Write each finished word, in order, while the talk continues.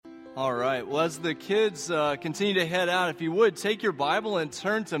All right. Well, as the kids continue to head out, if you would, take your Bible and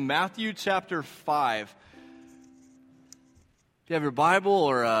turn to Matthew chapter 5. If you have your Bible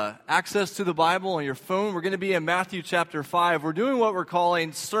or access to the Bible on your phone, we're going to be in Matthew chapter 5. We're doing what we're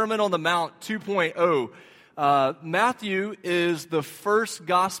calling Sermon on the Mount 2.0. Matthew is the first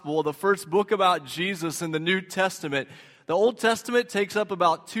gospel, the first book about Jesus in the New Testament. The Old Testament takes up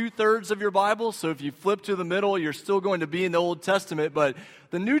about 2/3 of your Bible, so if you flip to the middle, you're still going to be in the Old Testament, but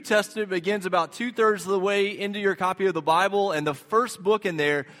the New Testament begins about 2/3 of the way into your copy of the Bible, and the first book in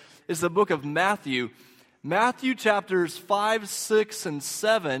there is the book of Matthew. Matthew chapters 5, 6, and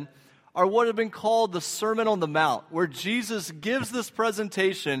 7 are what have been called the Sermon on the Mount, where Jesus gives this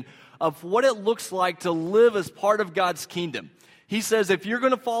presentation of what it looks like to live as part of God's kingdom. He says, if you're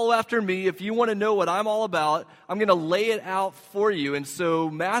going to follow after me, if you want to know what I'm all about, I'm going to lay it out for you. And so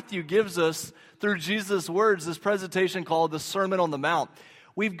Matthew gives us, through Jesus' words, this presentation called the Sermon on the Mount.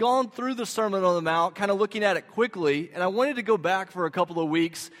 We've gone through the Sermon on the Mount, kind of looking at it quickly, and I wanted to go back for a couple of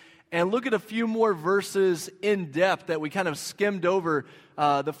weeks and look at a few more verses in depth that we kind of skimmed over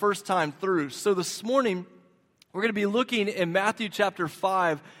the first time through. So this morning, we're going to be looking in Matthew chapter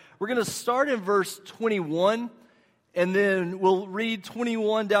 5. We're going to start in verse 21. And then we'll read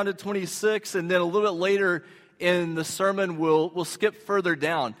 21 down to 26, and then a little bit later in the sermon, we'll skip further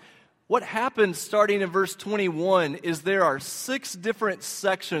down. What happens starting in verse 21 is there are 6 different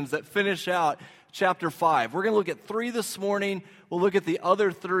sections that finish out chapter 5. We're going to look at 3 this morning. We'll look at the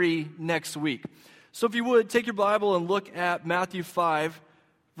other 3 next week. So if you would, take your Bible and look at Matthew 5,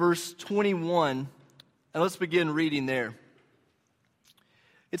 verse 21, and let's begin reading there.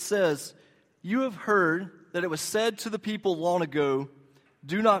 It says, "You have heard that it was said to the people long ago,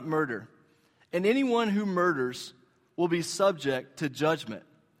 'Do not murder, and anyone who murders will be subject to judgment.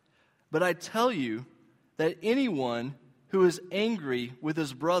 But I tell you that anyone who is angry with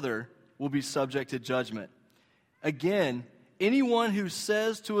his brother will be subject to judgment. Again, anyone who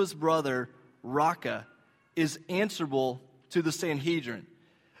says to his brother, Raca, is answerable to the Sanhedrin.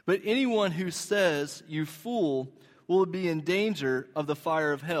 But anyone who says, you fool, will be in danger of the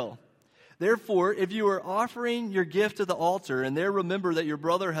fire of hell. Therefore, if you are offering your gift at the altar and there remember that your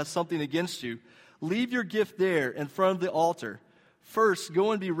brother has something against you, leave your gift there in front of the altar. First,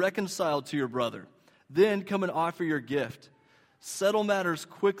 go and be reconciled to your brother. Then come and offer your gift. Settle matters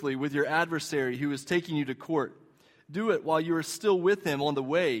quickly with your adversary who is taking you to court. Do it while you are still with him on the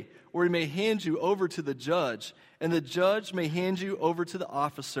way, or he may hand you over to the judge, and the judge may hand you over to the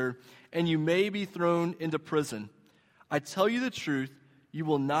officer, and you may be thrown into prison. I tell you the truth, you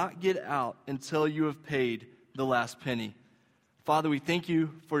will not get out until you have paid the last penny." Father, we thank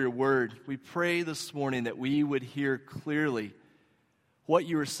you for your word. We pray this morning that we would hear clearly what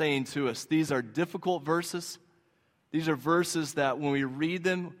you are saying to us. These are difficult verses. These are verses that when we read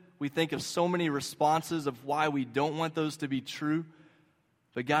them, we think of so many responses of why we don't want those to be true.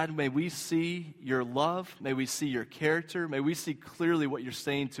 But God, may we see your love. May we see your character. May we see clearly what you're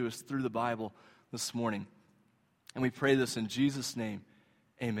saying to us through the Bible this morning. And we pray this in Jesus' name.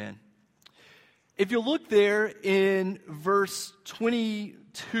 Amen. If you look there in verse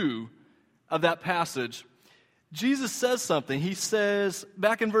 22 of that passage, Jesus says something. He says,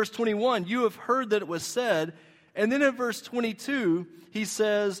 back in verse 21, you have heard that it was said. And then in verse 22, he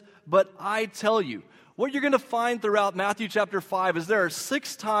says, but I tell you. What you're going to find throughout Matthew chapter 5 is there are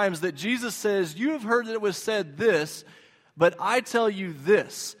 6 times that Jesus says, you have heard that it was said this, but I tell you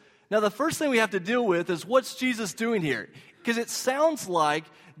this. Now, the first thing we have to deal with is what's Jesus doing here? Because it sounds like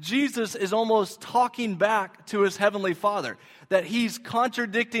Jesus is almost talking back to his heavenly Father, that he's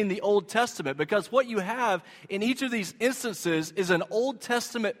contradicting the Old Testament, because what you have in each of these instances is an Old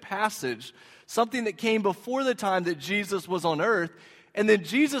Testament passage, something that came before the time that Jesus was on earth, and then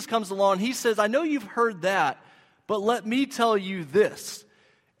Jesus comes along, he says, I know you've heard that, but let me tell you this.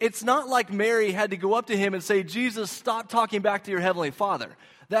 It's not like Mary had to go up to him and say, Jesus, stop talking back to your heavenly Father.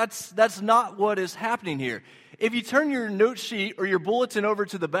 That's not what is happening here. If you turn your note sheet or your bulletin over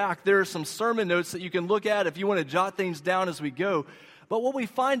to the back, there are some sermon notes that you can look at if you want to jot things down as we go. But what we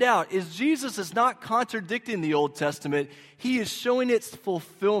find out is Jesus is not contradicting the Old Testament. He is showing its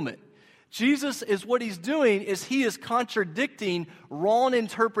fulfillment. Jesus is what he's doing is he is contradicting wrong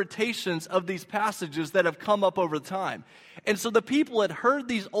interpretations of these passages that have come up over time. And so the people had heard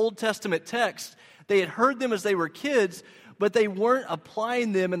these Old Testament texts. They had heard them as they were kids, but they weren't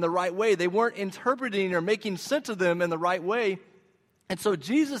applying them in the right way. They weren't interpreting or making sense of them in the right way. And so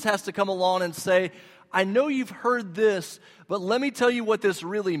Jesus has to come along and say, I know you've heard this, but let me tell you what this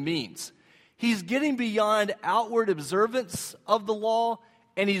really means. He's getting beyond outward observance of the law,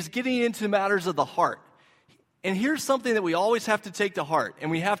 and he's getting into matters of the heart. And here's something that we always have to take to heart,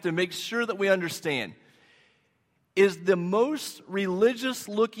 and we have to make sure that we understand, is the most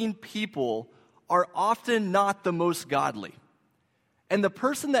religious-looking people are often not the most godly. And the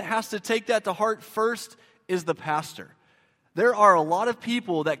person that has to take that to heart first is the pastor. There are a lot of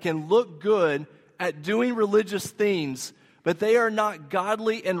people that can look good at doing religious things, but they are not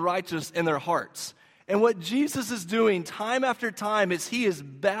godly and righteous in their hearts. And what Jesus is doing time after time is he is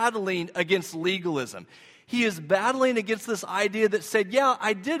battling against legalism. He is battling against this idea that said, yeah,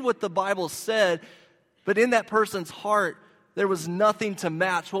 I did what the Bible said, but in that person's heart, there was nothing to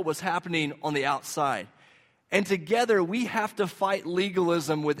match what was happening on the outside. And together, we have to fight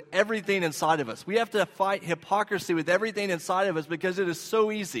legalism with everything inside of us. We have to fight hypocrisy with everything inside of us because it is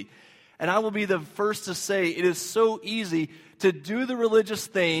so easy. And I will be the first to say it is so easy to do the religious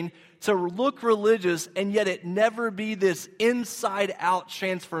thing, to look religious, and yet it never be this inside-out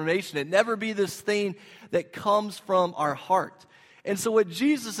transformation. It never be this thing that comes from our heart. And so what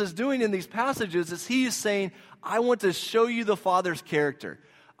Jesus is doing in these passages is he is saying, I want to show you the Father's character.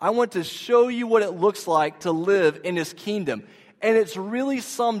 I want to show you what it looks like to live in his kingdom. And it's really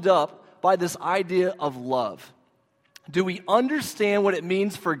summed up by this idea of love. Do we understand what it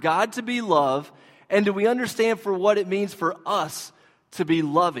means for God to be love? And do we understand for what it means for us to be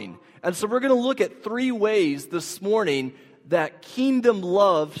loving? And so we're going to look at 3 ways this morning that kingdom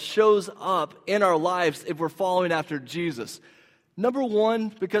love shows up in our lives if we're following after Jesus. Number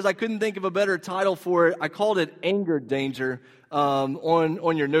 1, because I couldn't think of a better title for it, I called it anger danger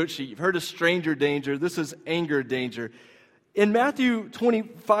on your note sheet. You've heard of stranger danger. This is anger danger. In Matthew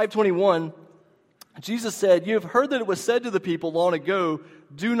 25:21, Jesus said, you have heard that it was said to the people long ago,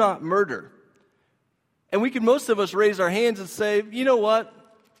 do not murder. And most of us raise our hands and say, you know what?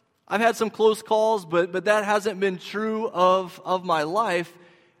 I've had some close calls, but that hasn't been true of my life.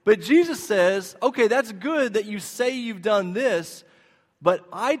 But Jesus says, okay, that's good that you say you've done this, but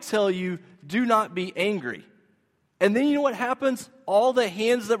I tell you, do not be angry. And then you know what happens? All the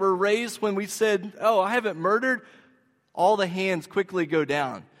hands that were raised when we said, oh, I haven't murdered, all the hands quickly go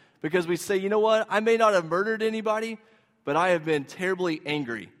down. Because we say, you know what? I may not have murdered anybody, but I have been terribly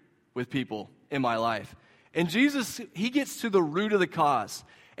angry with people in my life. And Jesus, he gets to the root of the cause.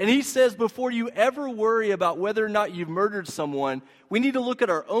 And he says, before you ever worry about whether or not you've murdered someone, we need to look at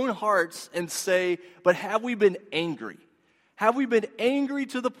our own hearts and say, but have we been angry? Have we been angry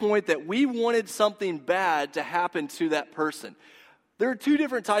to the point that we wanted something bad to happen to that person? There are 2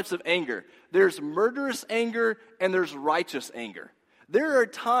 different types of anger. There's murderous anger and there's righteous anger. There are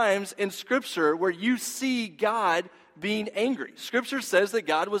times in Scripture where you see God being angry. Scripture says that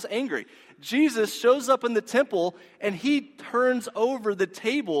God was angry. Jesus shows up in the temple and he turns over the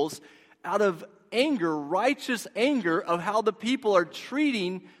tables out of anger, righteous anger of how the people are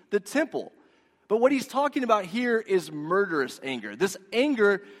treating the temple. But what he's talking about here is murderous anger. This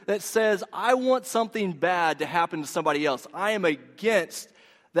anger that says, I want something bad to happen to somebody else. I am against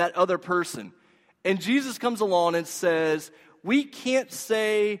that other person. And Jesus comes along and says, we can't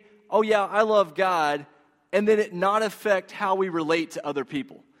say, oh yeah, I love God, and then it not affect how we relate to other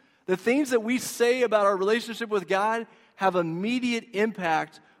people. The things that we say about our relationship with God have immediate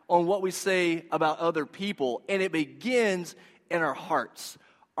impact on what we say about other people, and it begins in our hearts.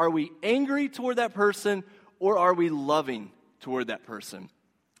 Are we angry toward that person, or are we loving toward that person?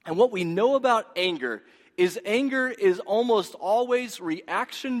 And what we know about anger is almost always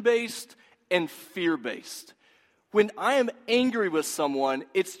reaction-based and fear-based. When I am angry with someone,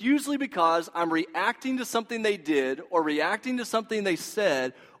 it's usually because I'm reacting to something they did or reacting to something they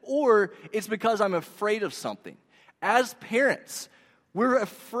said, or it's because I'm afraid of something. As parents, we're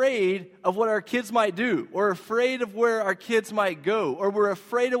afraid of what our kids might do, or afraid of where our kids might go, or we're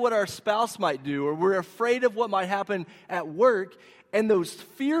afraid of what our spouse might do, or we're afraid of what might happen at work. And those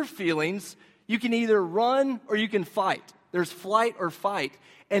fear feelings, you can either run or you can fight. There's flight or fight.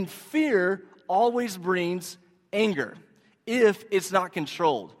 And fear always brings anger if it's not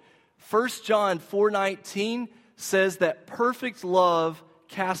controlled. 1 John 4:19 says that perfect love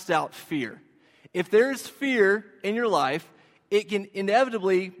casts out fear. If there's fear in your life, it can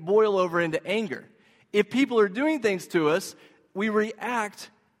inevitably boil over into anger. If people are doing things to us, we react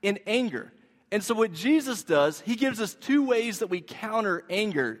in anger. And so what Jesus does, he gives us 2 ways that we counter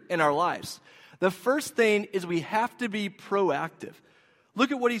anger in our lives. The first thing is we have to be proactive.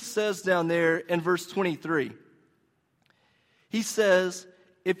 Look at what he says down there in verse 23. He says,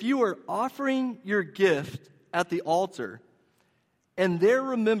 if you are offering your gift at the altar, and there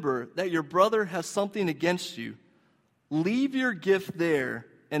remember that your brother has something against you, leave your gift there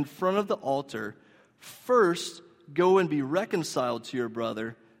in front of the altar. First, go and be reconciled to your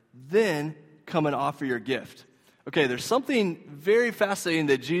brother, then come and offer your gift. Okay, there's something very fascinating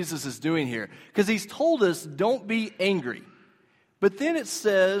that Jesus is doing here, because he's told us don't be angry. But then it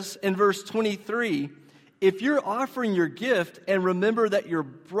says in verse 23, if you're offering your gift and remember that your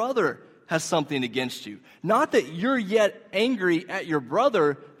brother has something against you, not that you're yet angry at your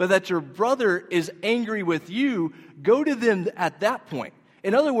brother, but that your brother is angry with you, go to them at that point.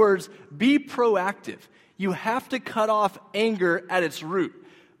 In other words, be proactive. You have to cut off anger at its root.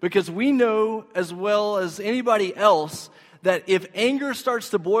 Because we know as well as anybody else that if anger starts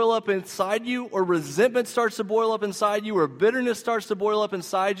to boil up inside you, or resentment starts to boil up inside you, or bitterness starts to boil up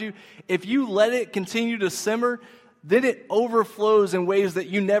inside you, if you let it continue to simmer, then it overflows in ways that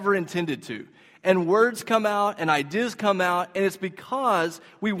you never intended to. And words come out, and ideas come out, and it's because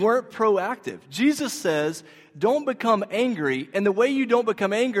we weren't proactive. Jesus says, don't become angry, and the way you don't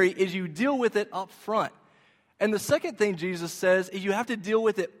become angry is you deal with it up front. And the second thing Jesus says is you have to deal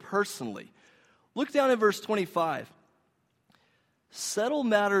with it personally. Look down at verse 25. Settle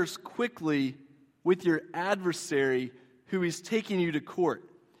matters quickly with your adversary who is taking you to court.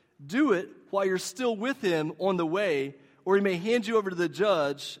 Do it while you're still with him on the way, or he may hand you over to the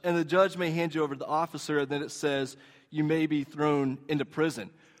judge, and the judge may hand you over to the officer, and then it says you may be thrown into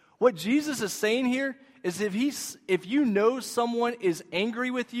prison. What Jesus is saying here is if you know someone is angry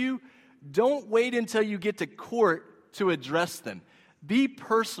with you, don't wait until you get to court to address them. Be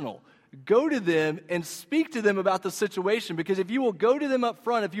personal. Go to them and speak to them about the situation, because if you will go to them up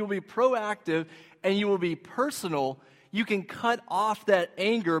front, if you will be proactive and you will be personal, you can cut off that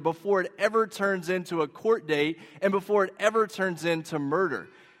anger before it ever turns into a court date and before it ever turns into murder.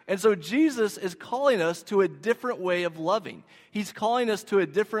 And so Jesus is calling us to a different way of loving. He's calling us to a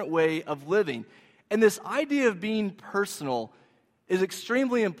different way of living. And this idea of being personal is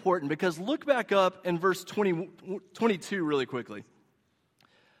extremely important, because look back up in verse 22 really quickly. I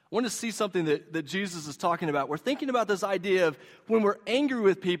want to see something that Jesus is talking about. We're thinking about this idea of when we're angry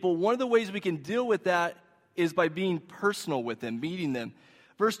with people, one of the ways we can deal with that is by being personal with them, meeting them.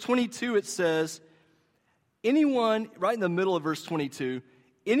 Verse 22, it says, anyone, right in the middle of verse 22,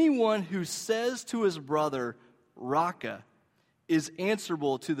 anyone who says to his brother, Raka, is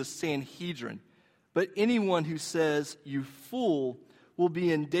answerable to the Sanhedrin. But anyone who says, you fool, will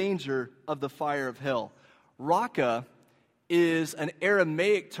be in danger of the fire of hell. Raka is an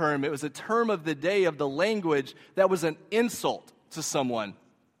Aramaic term. It was a term of the day, of the language, that was an insult to someone.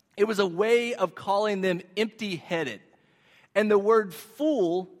 It was a way of calling them empty-headed. And the word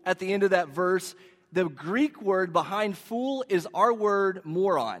fool at the end of that verse, the Greek word behind fool is our word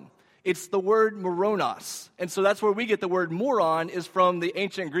moron. It's the word moronos. And so that's where we get the word moron, is from the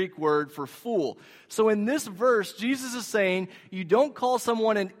ancient Greek word for fool. So in this verse, Jesus is saying you don't call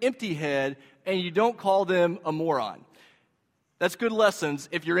someone an empty head and you don't call them a moron. That's good lessons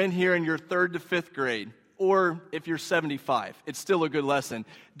if you're in here in your 3rd to 5th grade, or if you're 75. It's still a good lesson.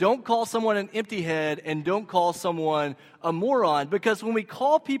 Don't call someone an empty head and don't call someone a moron, because when we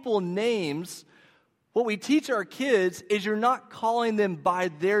call people names, what we teach our kids is you're not calling them by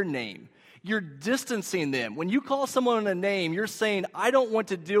their name. You're distancing them. When you call someone a name, you're saying, I don't want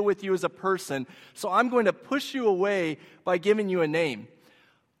to deal with you as a person, so I'm going to push you away by giving you a name.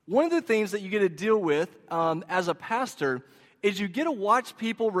 One of the things that you get to deal with as a pastor is you get to watch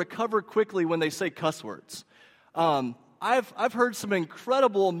people recover quickly when they say cuss words. I've heard some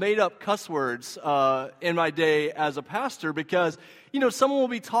incredible made-up cuss words in my day as a pastor, because, someone will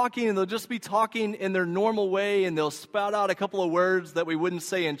be talking and they'll just be talking in their normal way and they'll spout out a couple of words that we wouldn't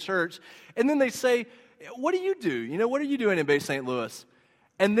say in church. And then they say, what do you do? What are you doing in Bay St. Louis?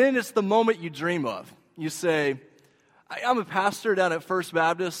 And then it's the moment you dream of. You say, I'm a pastor down at First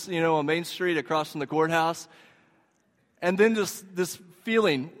Baptist, on Main Street across from the courthouse. And then just this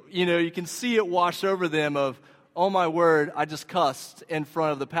feeling, you can see it wash over them of, oh my word, I just cussed in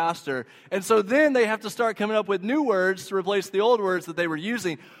front of the pastor. And so then they have to start coming up with new words to replace the old words that they were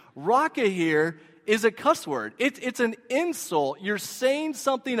using. Raka here is a cuss word. It's an insult. You're saying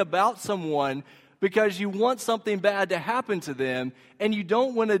something about someone because you want something bad to happen to them, and you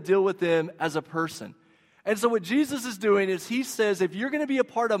don't want to deal with them as a person. And so what Jesus is doing is he says, if you're going to be a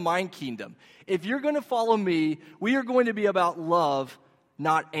part of my kingdom, if you're going to follow me, we are going to be about love,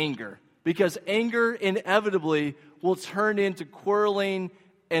 not anger. Because anger inevitably will turn into quarreling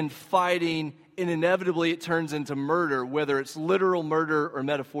and fighting, and inevitably it turns into murder, whether it's literal murder or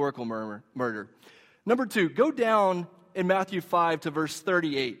metaphorical murder. Number 2, go down in Matthew 5 to verse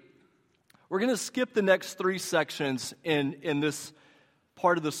 38. We're going to skip the next 3 sections in this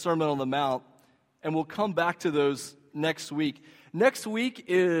part of the Sermon on the Mount, and we'll come back to those next week. Next week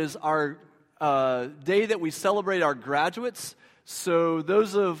is our day that we celebrate our graduates. So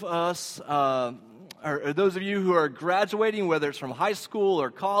those of us or those of you who are graduating, whether it's from high school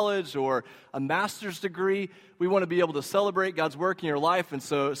or college or a master's degree, we want to be able to celebrate God's work in your life. And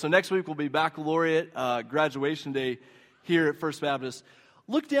so next week will be baccalaureate graduation day here at First Baptist.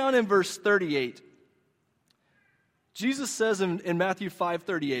 Look down in verse 38. Jesus says in Matthew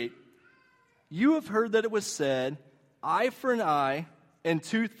 5:38, "You have heard that it was said, 'Eye for an eye and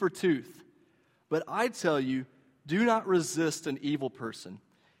tooth for tooth.' But I tell you, do not resist an evil person.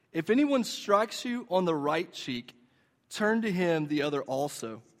 If anyone strikes you on the right cheek, turn to him the other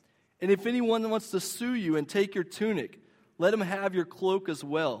also. And if anyone wants to sue you and take your tunic, let him have your cloak as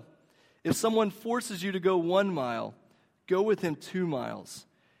well. If someone forces you to go 1 mile, go with him 2 miles.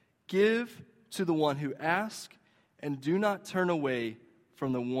 Give to the one who asks, and do not turn away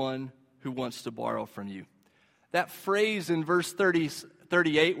from the one who wants to borrow from you." That phrase in verse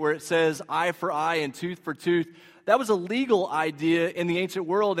 38 where it says eye for eye and tooth for tooth, that was a legal idea in the ancient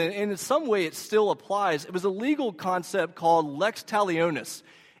world, and in some way it still applies. It was a legal concept called lex talionis.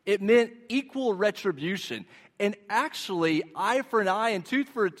 It meant equal retribution. And actually, eye for an eye and tooth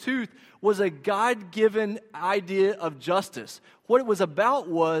for a tooth was a God-given idea of justice. What it was about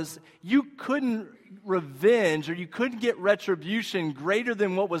was you couldn't revenge or you couldn't get retribution greater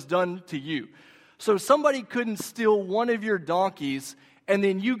than what was done to you. So somebody couldn't steal one of your donkeys and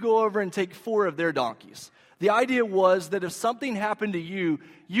then you go over and take 4 of their donkeys. The idea was that if something happened to you,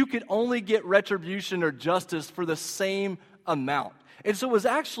 you could only get retribution or justice for the same amount. And so it was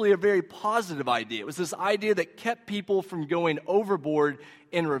actually a very positive idea. It was this idea that kept people from going overboard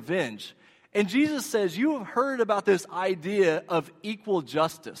in revenge. And Jesus says, you have heard about this idea of equal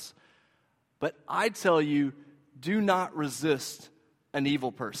justice. But I tell you, do not resist an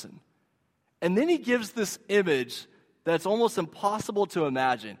evil person. And then he gives this image that's almost impossible to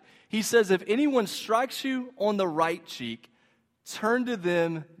imagine. He says, if anyone strikes you on the right cheek, turn to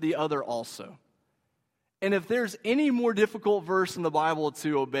them the other also. And if there's any more difficult verse in the Bible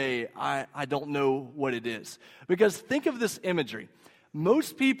to obey, I don't know what it is. Because think of this imagery.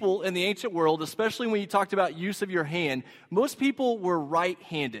 Most people in the ancient world, especially when you talked about use of your hand, most people were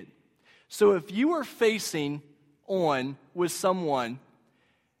right-handed. So if you were facing on with someone,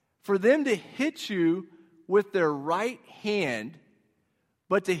 for them to hit you with their right hand,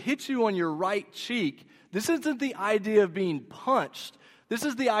 but to hit you on your right cheek, this isn't the idea of being punched. This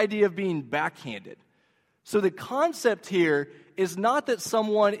is the idea of being backhanded. So the concept here is not that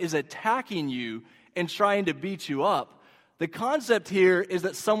someone is attacking you and trying to beat you up. The concept here is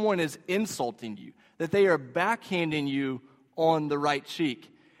that someone is insulting you, that they are backhanding you on the right cheek.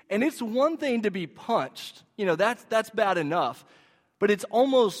 And it's one thing to be punched. That's bad enough. But it's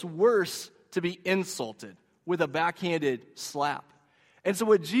almost worse to be insulted with a backhanded slap. And so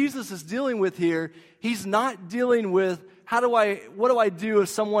what Jesus is dealing with here, he's not dealing with what do I do if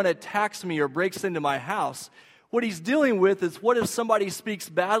someone attacks me or breaks into my house? What he's dealing with is, what if somebody speaks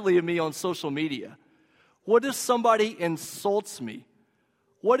badly of me on social media? What if somebody insults me?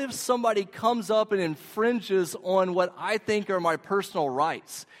 What if somebody comes up and infringes on what I think are my personal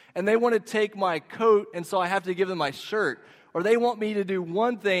rights? And they want to take my coat, and so I have to give them my shirt. Or they want me to do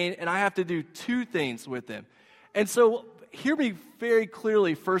one thing, and I have to do 2 things with them. And so hear me very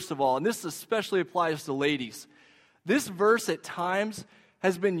clearly, first of all, and this especially applies to ladies. This verse at times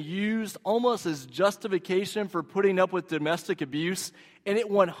has been used almost as justification for putting up with domestic abuse, and it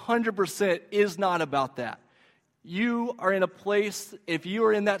 100% is not about that. You are in a place, if you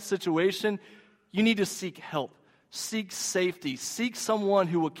are in that situation, you need to seek help, seek safety, seek someone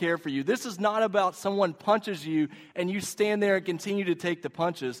who will care for you. This is not about someone punches you and you stand there and continue to take the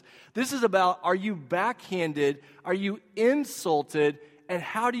punches. This is about, are you backhanded, are you insulted, and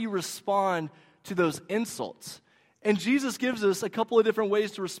how do you respond to those insults? And Jesus gives us a couple of different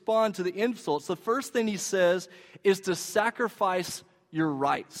ways to respond to the insults. The first thing he says is to sacrifice your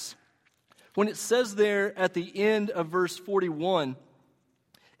rights. When it says there at the end of verse 41,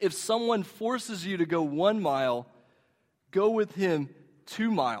 if someone forces you to go 1 mile, go with him 2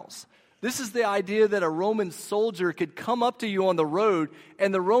 miles. This is the idea that a Roman soldier could come up to you on the road,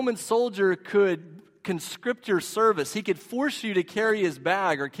 and the Roman soldier could conscript your service. He could force you to carry his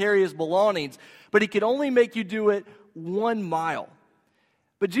bag or carry his belongings, but he could only make you do it 1 mile.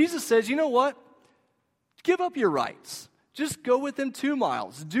 But Jesus says, you know what? Give up your rights. Just go with him 2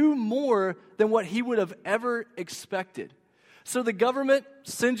 miles. Do more than what he would have ever expected. So the government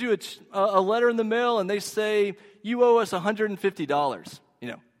sends you a letter in the mail, and they say, you owe us $150.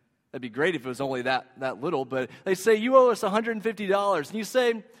 That'd be great if it was only that little, but they say, you owe us $150. And you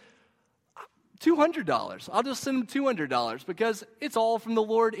say, $200. I'll just send them $200 because it's all from the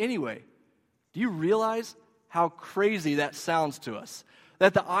Lord anyway. Do you realize how crazy that sounds to us?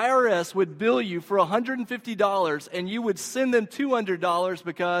 that the IRS would bill you for $150 and you would send them $200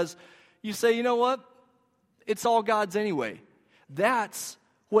 because you say, you know what? It's all God's anyway. That's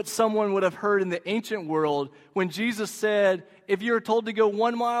what someone would have heard in the ancient world when Jesus said, if you're told to go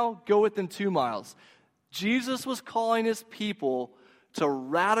 1 mile, go within 2 miles. Jesus was calling his people to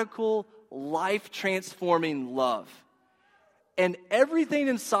radical, life-transforming love. And everything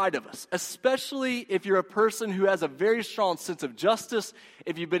inside of us, especially if you're a person who has a very strong sense of justice,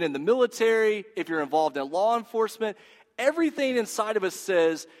 if you've been in the military, if you're involved in law enforcement, everything inside of us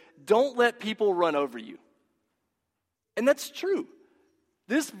says, don't let people run over you. And that's true.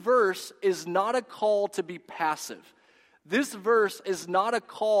 This verse is not a call to be passive. This verse is not a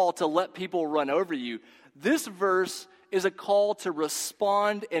call to let people run over you. This verse is a call to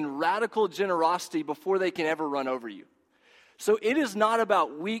respond in radical generosity before they can ever run over you. So it is not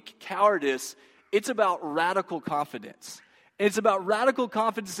about weak cowardice, it's about radical confidence. And it's about radical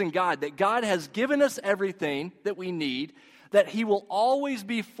confidence in God, that God has given us everything that we need, that he will always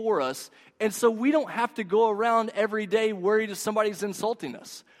be for us, and so we don't have to go around every day worried if somebody's insulting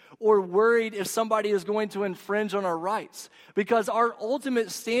us or worried if somebody is going to infringe on our rights, because our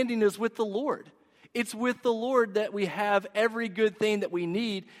ultimate standing is with the Lord. It's with the Lord that we have every good thing that we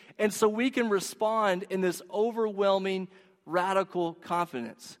need, and so we can respond in this overwhelming, radical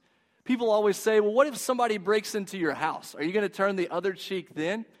confidence. People always say, well, what if somebody breaks into your house? Are you going to turn the other cheek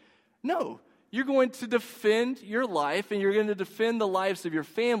then? No. You're going to defend your life, and you're going to defend the lives of your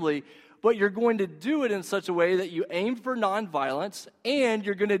family, but you're going to do it in such a way that you aim for nonviolence, and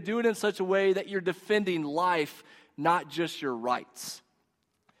you're going to do it in such a way that you're defending life, not just your rights.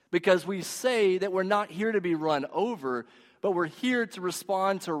 Because we say that we're not here to be run over, but we're here to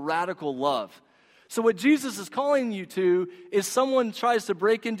respond to radical love. So what Jesus is calling you to is someone tries to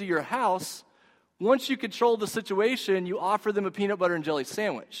break into your house. Once you control the situation, you offer them a peanut butter and jelly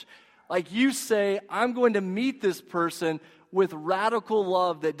sandwich. Like you say, I'm going to meet this person with radical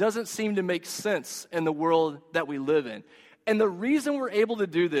love that doesn't seem to make sense in the world that we live in. And the reason we're able to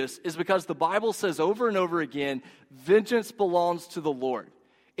do this is because the Bible says over and over again, vengeance belongs to the Lord.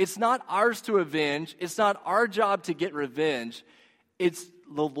 It's not ours to avenge. It's not our job to get revenge. It's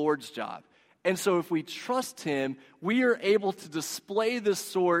the Lord's job. And so if we trust him, we are able to display this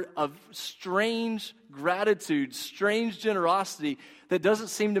sort of strange gratitude, strange generosity that doesn't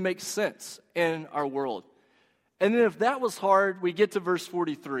seem to make sense in our world. And then if that was hard, we get to verse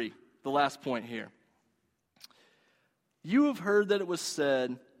 43, the last point here. You have heard that it was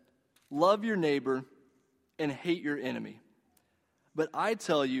said, love your neighbor and hate your enemy. But I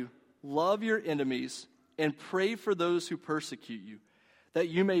tell you, love your enemies and pray for those who persecute you, that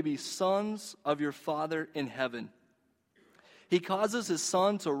you may be sons of your Father in heaven. He causes his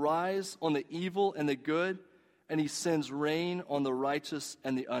sun to rise on the evil and the good, and he sends rain on the righteous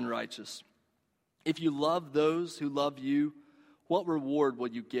and the unrighteous. If you love those who love you, what reward will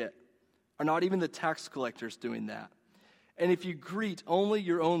you get? Are not even the tax collectors doing that? And if you greet only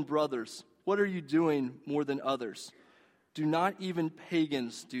your own brothers, what are you doing more than others? Do not even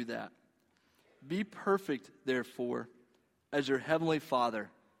pagans do that? Be perfect, therefore, as your heavenly Father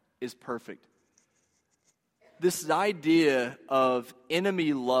is perfect. This idea of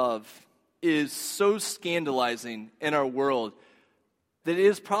enemy love is so scandalizing in our world that it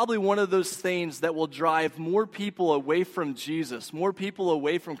is probably one of those things that will drive more people away from Jesus, more people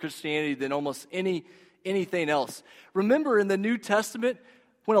away from Christianity than almost anything else. Remember in the New Testament,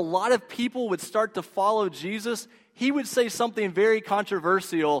 when a lot of people would start to follow Jesus, he would say something very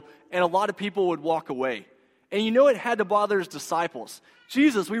controversial, and a lot of people would walk away. And you know it had to bother his disciples.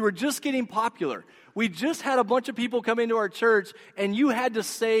 Jesus, we were just getting popular. We just had a bunch of people come into our church, and you had to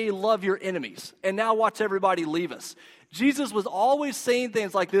say, love your enemies. And now watch everybody leave us. Jesus was always saying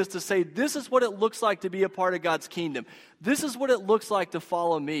things like this to say, this is what it looks like to be a part of God's kingdom. This is what it looks like to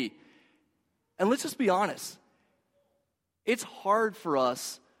follow me. And let's just be honest. It's hard for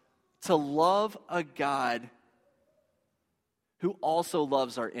us to love a God who also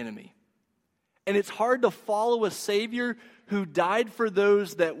loves our enemy. And it's hard to follow a Savior who died for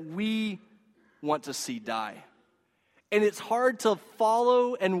those that we want to see die. And it's hard to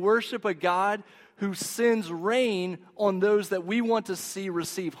follow and worship a God who sends rain on those that we want to see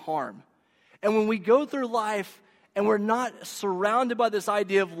receive harm. And when we go through life and we're not surrounded by this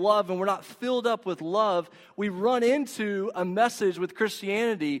idea of love and we're not filled up with love, we run into a message with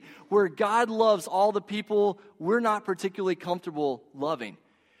Christianity where God loves all the people we're not particularly comfortable loving.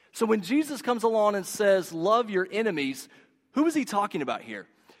 So when Jesus comes along and says, love your enemies, who is he talking about here?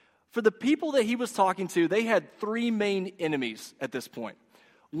 For the people that he was talking to, they had three main enemies at this point.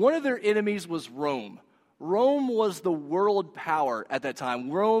 One of their enemies was Rome. Rome was the world power at that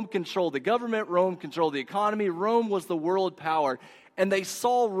time. Rome controlled the government. Rome controlled the economy. Rome was the world power. And they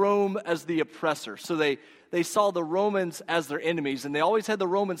saw Rome as the oppressor. So they saw the Romans as their enemies. And they always had the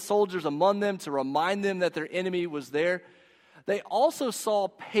Roman soldiers among them to remind them that their enemy was there. They also saw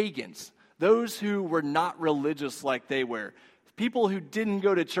pagans, those who were not religious like they were. People who didn't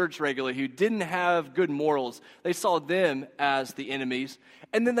go to church regularly, who didn't have good morals. They saw them as the enemies.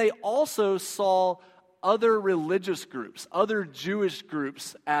 And then they also saw other religious groups, other Jewish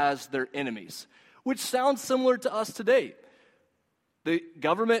groups as their enemies, which sounds similar to us today. The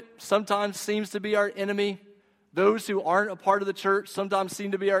government sometimes seems to be our enemy. Those who aren't a part of the church sometimes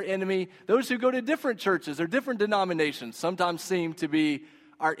seem to be our enemy. Those who go to different churches or different denominations sometimes seem to be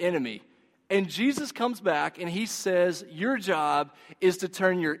our enemy. And Jesus comes back and he says, your job is to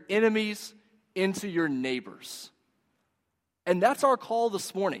turn your enemies into your neighbors. And that's our call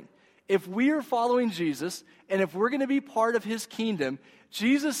this morning. If we are following Jesus, and if we're going to be part of his kingdom,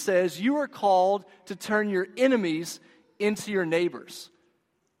 Jesus says you are called to turn your enemies into your neighbors.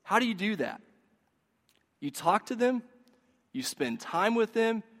 How do you do that? You talk to them, you spend time with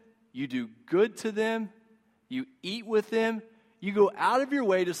them, you do good to them, you eat with them, you go out of your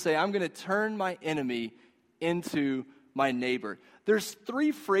way to say, I'm going to turn my enemy into my neighbor. There's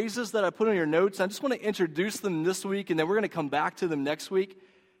 3 phrases that I put on your notes. I just want to introduce them this week, and then we're going to come back to them next week.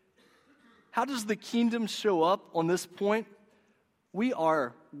 How does the kingdom show up on this point? We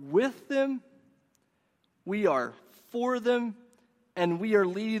are with them, we are for them, and we are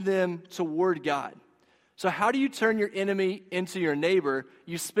leading them toward God. So how do you turn your enemy into your neighbor?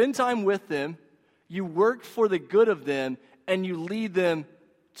 You spend time with them, you work for the good of them, and you lead them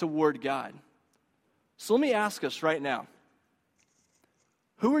toward God. So let me ask us right now,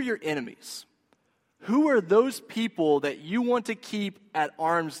 who are your enemies? Who are those people that you want to keep at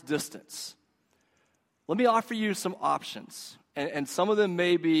arm's distance? Let me offer you some options, and some of them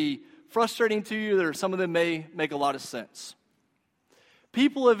may be frustrating to you, or some of them may make a lot of sense.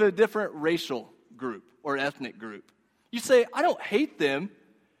 People of a different racial group or ethnic group. You say, I don't hate them.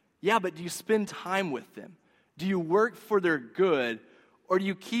 Yeah, but do you spend time with them? Do you work for their good, or do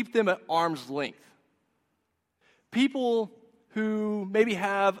you keep them at arm's length? People who maybe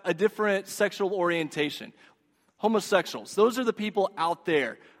have a different sexual orientation, homosexuals, those are the people out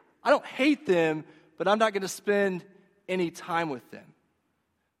there. I don't hate them, but I'm not going to spend any time with them.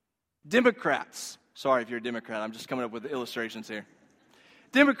 Democrats. Sorry if you're a Democrat, I'm just coming up with illustrations here.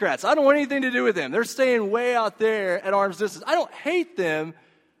 Democrats, I don't want anything to do with them. They're staying way out there at arm's distance. I don't hate them,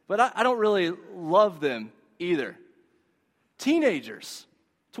 but I don't really love them either. Teenagers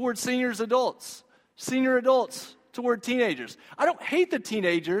toward senior adults toward teenagers. I don't hate the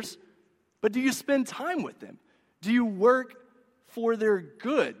teenagers, but do you spend time with them? Do you work for their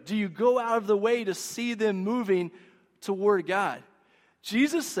good? Do you go out of the way to see them moving toward God?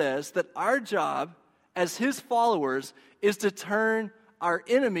 Jesus says that our job as his followers is to turn our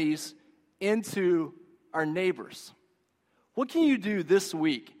enemies into our neighbors. What can you do this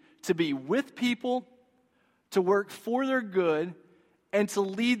week to be with people, to work for their good, and to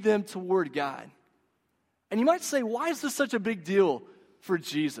lead them toward God? And you might say, why is this such a big deal for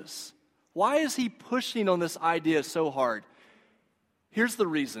Jesus? Why is he pushing on this idea so hard? Here's the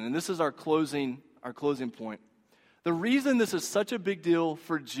reason, and this is our closing point. The reason this is such a big deal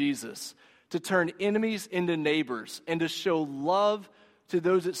for Jesus, to turn enemies into neighbors and to show love to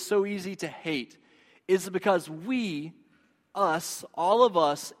those it's so easy to hate, is because all of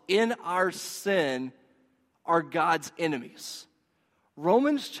us in our sin are God's enemies.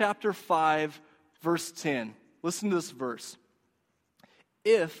 Romans chapter 5, verse 10. Listen to this verse.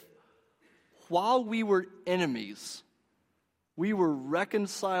 If, while we were enemies, we were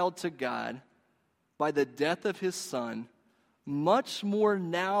reconciled to God by the death of his Son, much more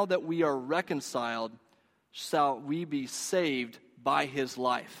now that we are reconciled, shall we be saved by his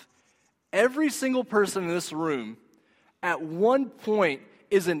life. Every single person in this room, at one point,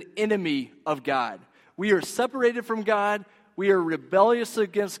 is an enemy of God. We are separated from God. We are rebellious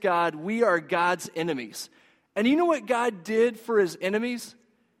against God. We are God's enemies. And you know what God did for his enemies?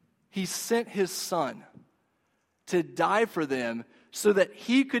 He sent his Son to die for them so that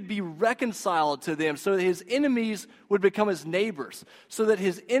he could be reconciled to them, so that his enemies would become his neighbors, so that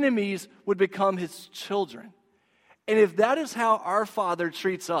his enemies would become his children. And if that is how our Father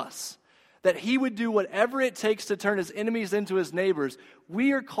treats us, that he would do whatever it takes to turn his enemies into his neighbors,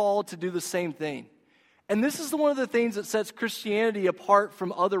 we are called to do the same thing. And this is one of the things that sets Christianity apart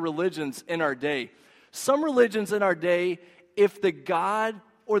from other religions in our day. Some religions in our day, if the God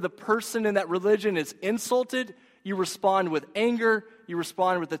or the person in that religion is insulted, you respond with anger, you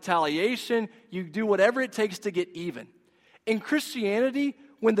respond with retaliation, you do whatever it takes to get even. In Christianity,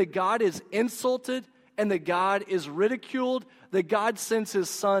 when the God is insulted and the God is ridiculed, the God sends his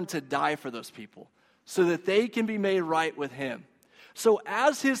son to die for those people so that they can be made right with him. So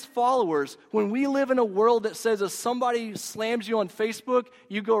as his followers, when we live in a world that says if somebody slams you on Facebook,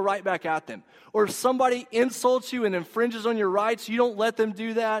 you go right back at them. Or if somebody insults you and infringes on your rights, you don't let them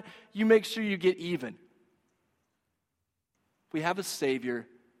do that. You make sure you get even. We have a Savior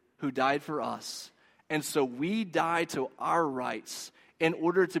who died for us. And so we die to our rights in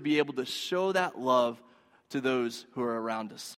order to be able to show that love to those who are around us.